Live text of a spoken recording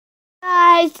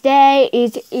guys, today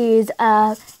is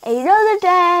another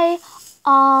day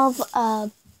of I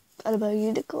don't know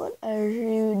unicorn as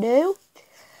you know.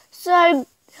 So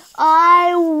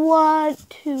I want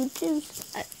to do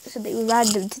something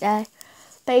random today,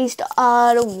 based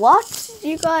on what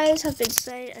you guys have been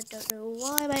saying. I don't know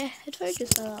why my headphone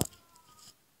just fell out.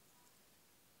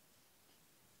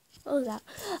 What was that?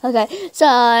 Okay,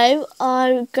 so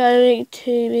I'm going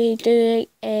to be doing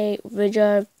a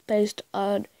video based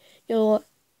on your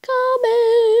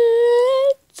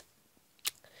comments.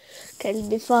 Okay, let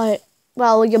me find,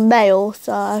 well, your mail,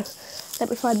 so let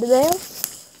me find the mail.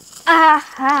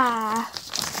 Aha!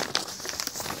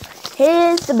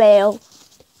 Here's the mail.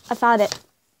 I found it.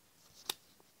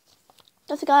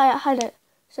 That's the guy that had it.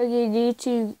 So you need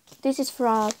to, this is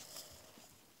from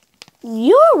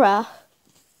Yura.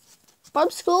 From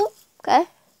school, okay,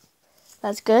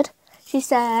 that's good. She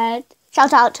said,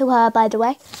 shout out to her, by the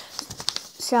way.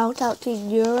 Shout out to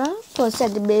Yura for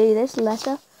sending me this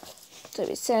letter. So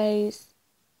it says,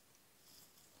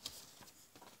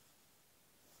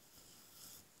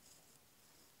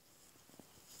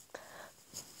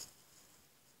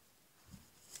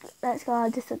 let's go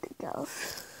on to something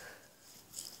else.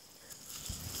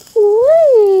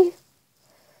 Whee!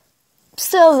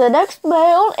 So the next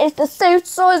mail is the same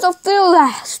size of the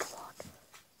last one.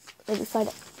 Let me find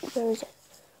it. Where is it?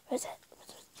 Where is it?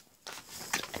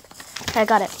 Okay, I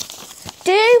got it.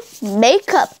 Do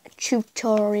makeup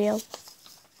tutorial.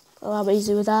 Oh, I'm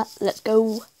easy with that. Let's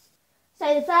go.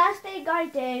 So the first thing I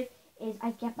do is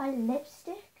I get my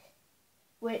lipstick,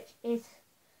 which is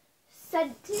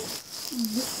scented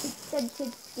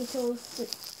Skittles,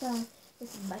 which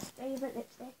this is my favourite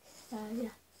lipstick. So yeah,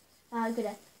 I'm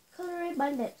gonna colour in my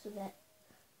lips with it.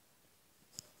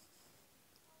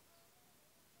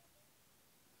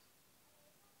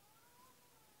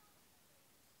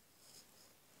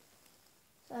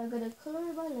 So I'm gonna colour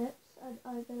in my lips, and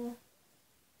I'm gonna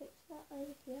fix that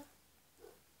over here.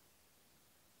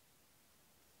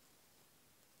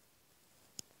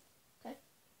 Okay.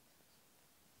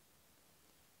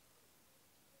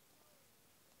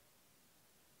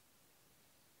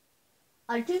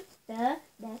 On to the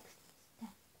next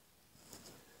step.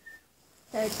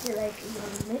 So to make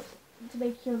your lips, to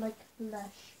make your like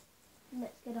blush.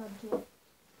 Let's get on to it.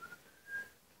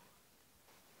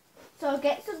 So I'll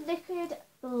get some liquid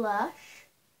blush,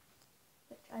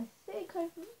 which I think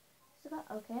I've still got.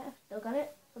 Okay, I've still got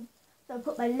it. So I'll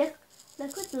put my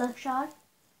liquid blush on.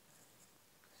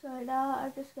 So now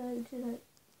I'm just going to like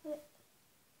put it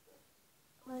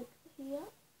like here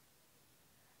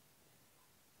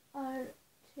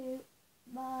onto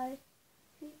my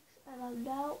cheeks, and I'm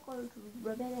now going to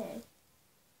rub it in.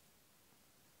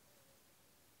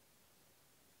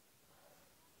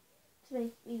 To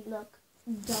make me look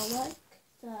doll-like,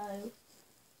 so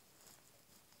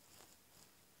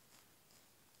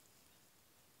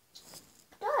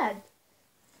done.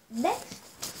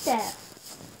 Next step.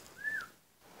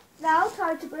 Now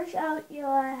time to brush out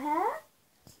your hair.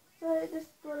 So this is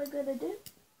what I'm gonna do.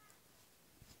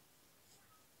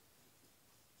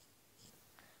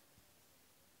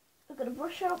 I'm gonna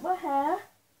brush out my hair.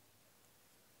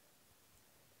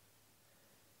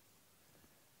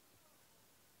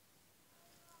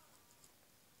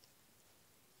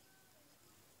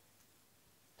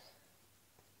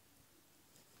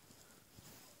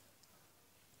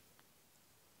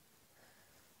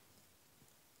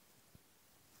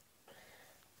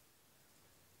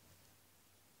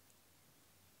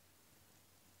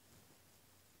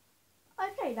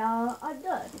 Okay, now I'm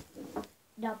done.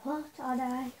 Now put on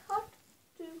a hat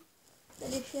to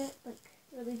finish it. Like,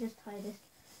 let me just tie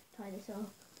this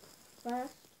off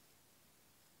first.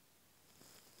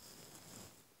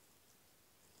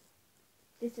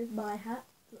 This is my hat,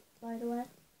 by the way.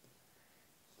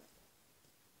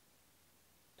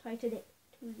 Tighten it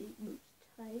to the most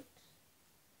tight.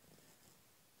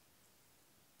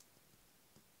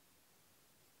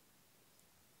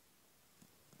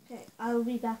 Okay, I will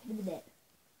be back in a minute.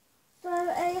 So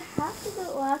a hat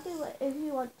isn't working, but if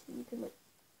you want to, you can like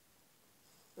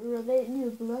rub it in your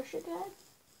blush again.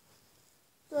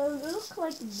 So it looks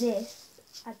like this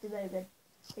at the moment.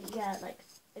 But yeah, like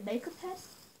a makeup pen.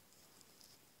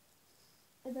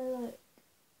 And then like,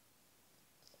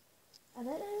 I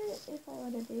don't know if I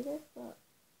want to do this, but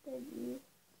then you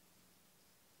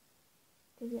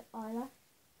give your eyelash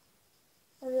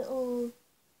a little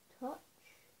touch.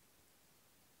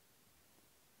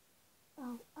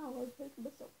 Oh, I'm making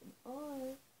myself an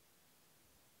eye.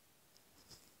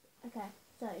 Okay,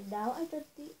 so now I've done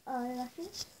the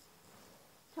eyelashes.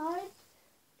 Time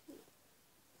to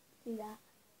do that.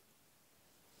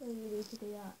 So you need to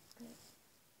do that. Okay.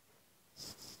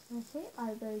 That's it.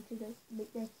 I'm going to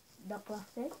make this the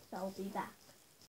glasses, so I'll be back.